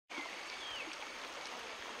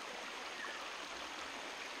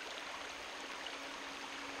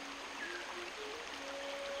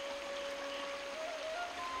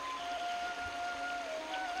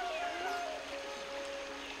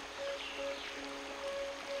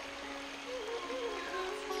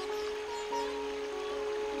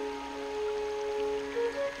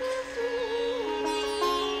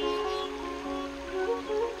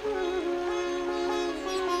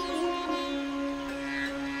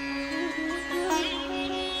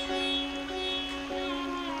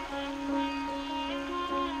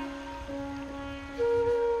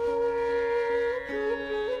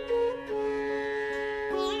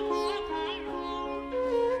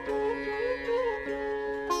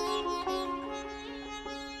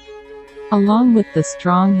Along with the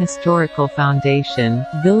strong historical foundation,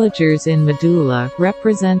 villagers in Medulla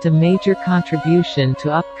represent a major contribution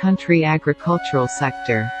to upcountry agricultural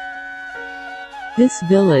sector. This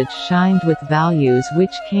village shined with values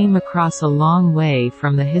which came across a long way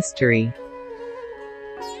from the history.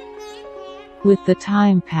 With the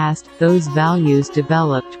time passed, those values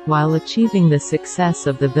developed, while achieving the success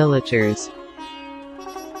of the villagers.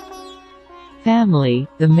 Family,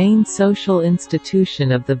 the main social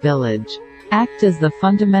institution of the village, act as the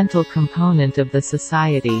fundamental component of the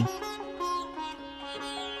society.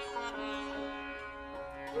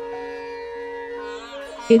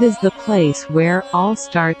 It is the place where all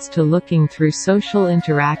starts to looking through social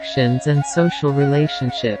interactions and social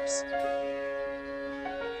relationships.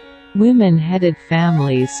 Women-headed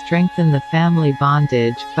families strengthen the family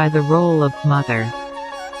bondage by the role of mother.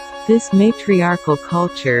 This matriarchal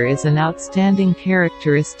culture is an outstanding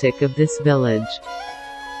characteristic of this village.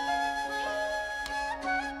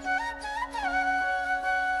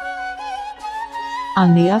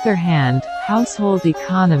 On the other hand, household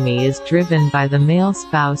economy is driven by the male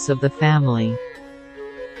spouse of the family.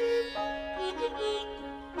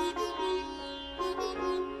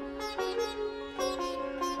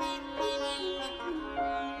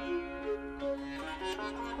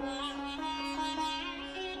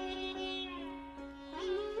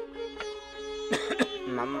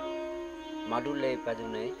 මඩුල්ලේ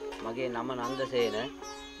ඉපදුනේ මගේ නම නන්දසේන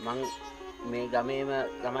මං මේ ගමේම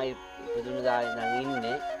තමයි ඉපදුණා ඉඳන්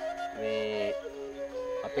ඉන්නේ මේ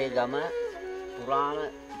අපේ ගම පුරාණ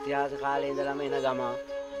ඉතිහාස කාලේ ඉඳලම එන ගම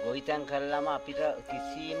ගොවිතැන් කරලම අපිට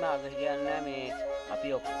කිසිම අගහිරියක් නැහැ මේ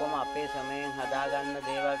අපි ඔක්කොම අපේ සමයෙන් හදාගන්න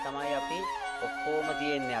දේවල් තමයි අපි ඔක්කොම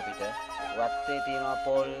තියෙන්නේ අපිට වත්තේ තියෙනවා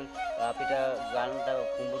පොල් අපිට ගන්න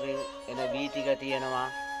කුඹුරින් එන වී ටික තියෙනවා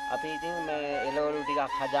අපි ඉතින් මේ එළවලු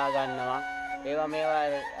ටිකක් හදා ගන්නවා ඒවා මේවා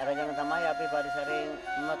අරගෙන තමයි අපි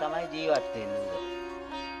පරිසරයෙන්ම තමයි ජීවත් වෙන්නේ.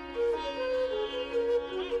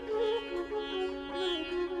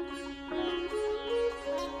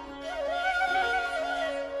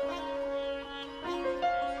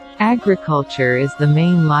 Agriculture is the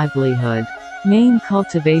main livelihood. Main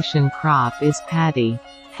cultivation crop is paddy.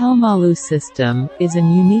 Helmalu system is a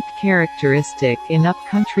unique characteristic in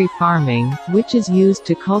upcountry farming, which is used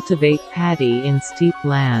to cultivate paddy in steep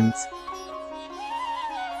lands.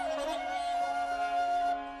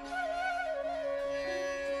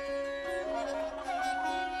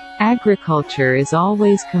 Agriculture is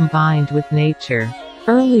always combined with nature.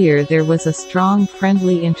 Earlier there was a strong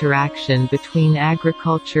friendly interaction between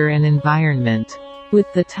agriculture and environment. With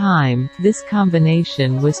the time, this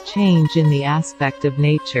combination was changed in the aspect of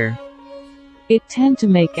nature. It tend to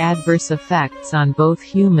make adverse effects on both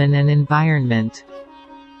human and environment.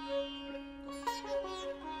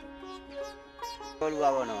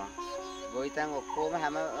 ගොවිතැන් ඔක්කොම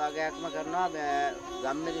හැම වගයක්ම කරනවා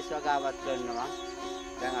ගම්මිරිස් වගාවත් කරනවා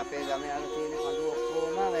දැන් අපේ ගමේ අර තියෙන කඳු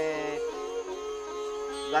ඔක්කොම මේ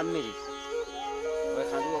ගම්මිරිස් ඔය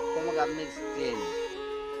කඳු ඔක්කොම ගම්මිරිස් තියෙන්නේ.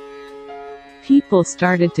 People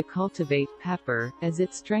started to cultivate pepper, as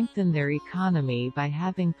it strengthened their economy by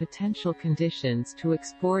having potential conditions to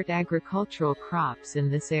export agricultural crops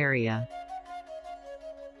in this area.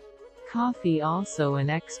 Coffee also an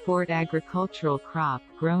export agricultural crop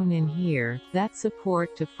grown in here, that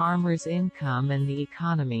support to farmers' income and the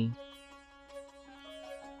economy.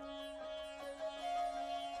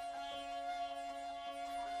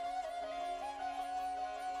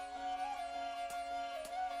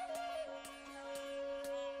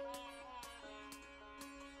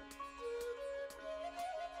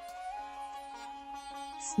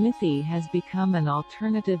 Smithy has become an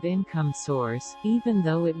alternative income source, even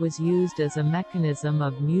though it was used as a mechanism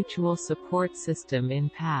of mutual support system in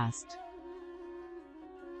past.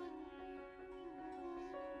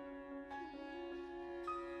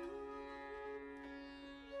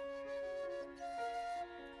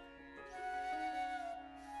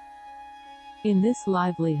 In this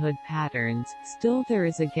livelihood patterns, still there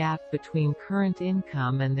is a gap between current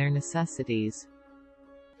income and their necessities.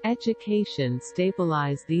 Education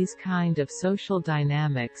stabilize these kind of social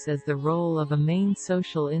dynamics as the role of a main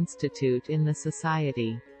social institute in the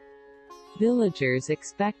society. Villagers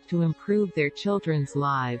expect to improve their children's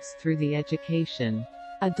lives through the education.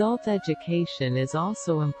 Adult education is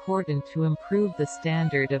also important to improve the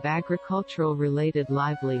standard of agricultural-related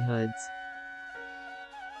livelihoods.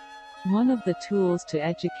 One of the tools to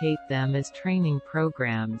educate them is training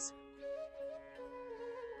programs.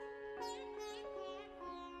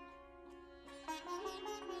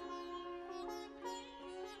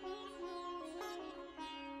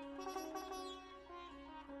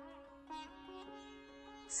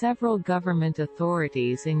 Several government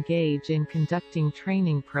authorities engage in conducting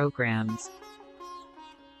training programs.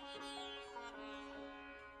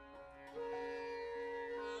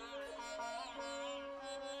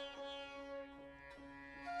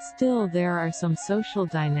 Still, there are some social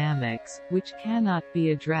dynamics, which cannot be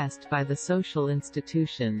addressed by the social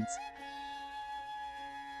institutions.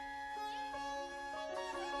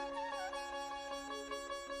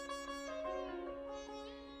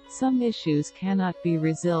 Some issues cannot be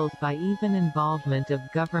resolved by even involvement of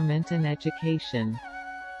government and education.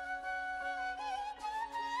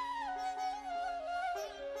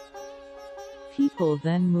 People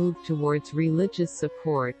then move towards religious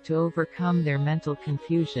support to overcome their mental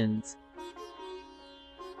confusions.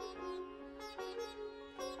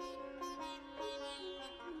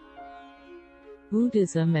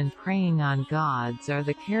 Buddhism and praying on gods are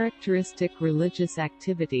the characteristic religious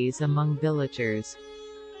activities among villagers.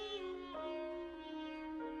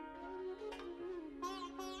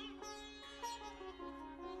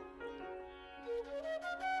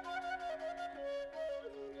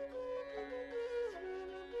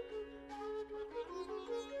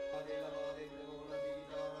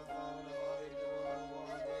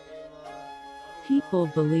 People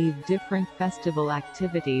believe different festival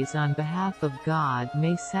activities on behalf of God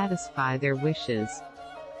may satisfy their wishes.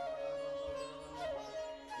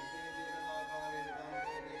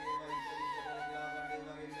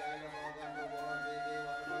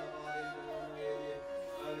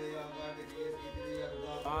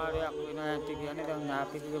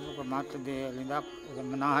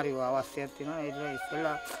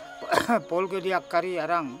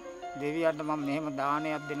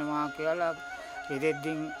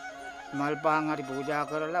 ඉරෙද්දින් මල් පහන් හරි පූජා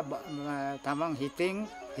කරලා තමන් හිතෙන්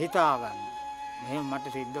හිතා ගන්න. මෙහෙම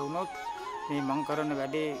මට සිද්ධ වුණොත් මේ මං කරන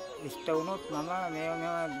වැඩේ ඉෂ්ට වුණොත් මම මේ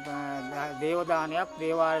දේව දානයක්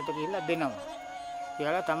දේවාලයට ගිහිල්ලා දෙනවා.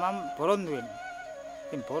 කියලා තමන් පොරොන්දු වෙනවා.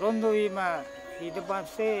 ඉතින් පොරොන්දු වීම ඊට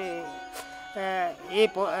පස්සේ ඒ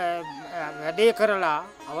වැඩේ කරලා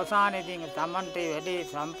අවසානයේදී තමන්ට වැඩේ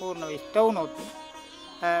සම්පූර්ණව ඉෂ්ට වුණොත්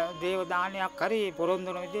දේව දානයක් හරි පොරොන්දු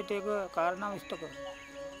වෙන විදිහට ඒක කාරණාව ඉෂ්ට කරනවා.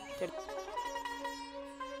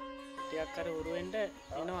 ටිකක් හරි උරු වෙන්න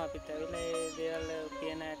එනවා අපිට ඇවිල්ලා ඒ දේවල්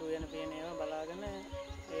කියන ඇට වෙන පේන ඒවා බලාගෙන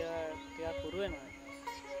ඒවා ටිකක් උරු වෙනවා.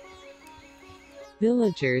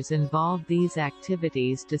 Villagers involve these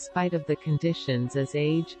activities despite of the conditions as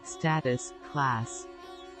age, status, class.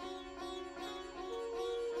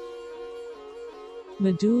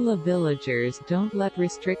 Medulla villagers don't let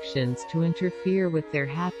restrictions to interfere with their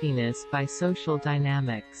happiness by social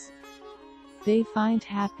dynamics. They find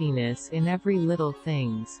happiness in every little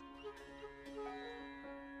things.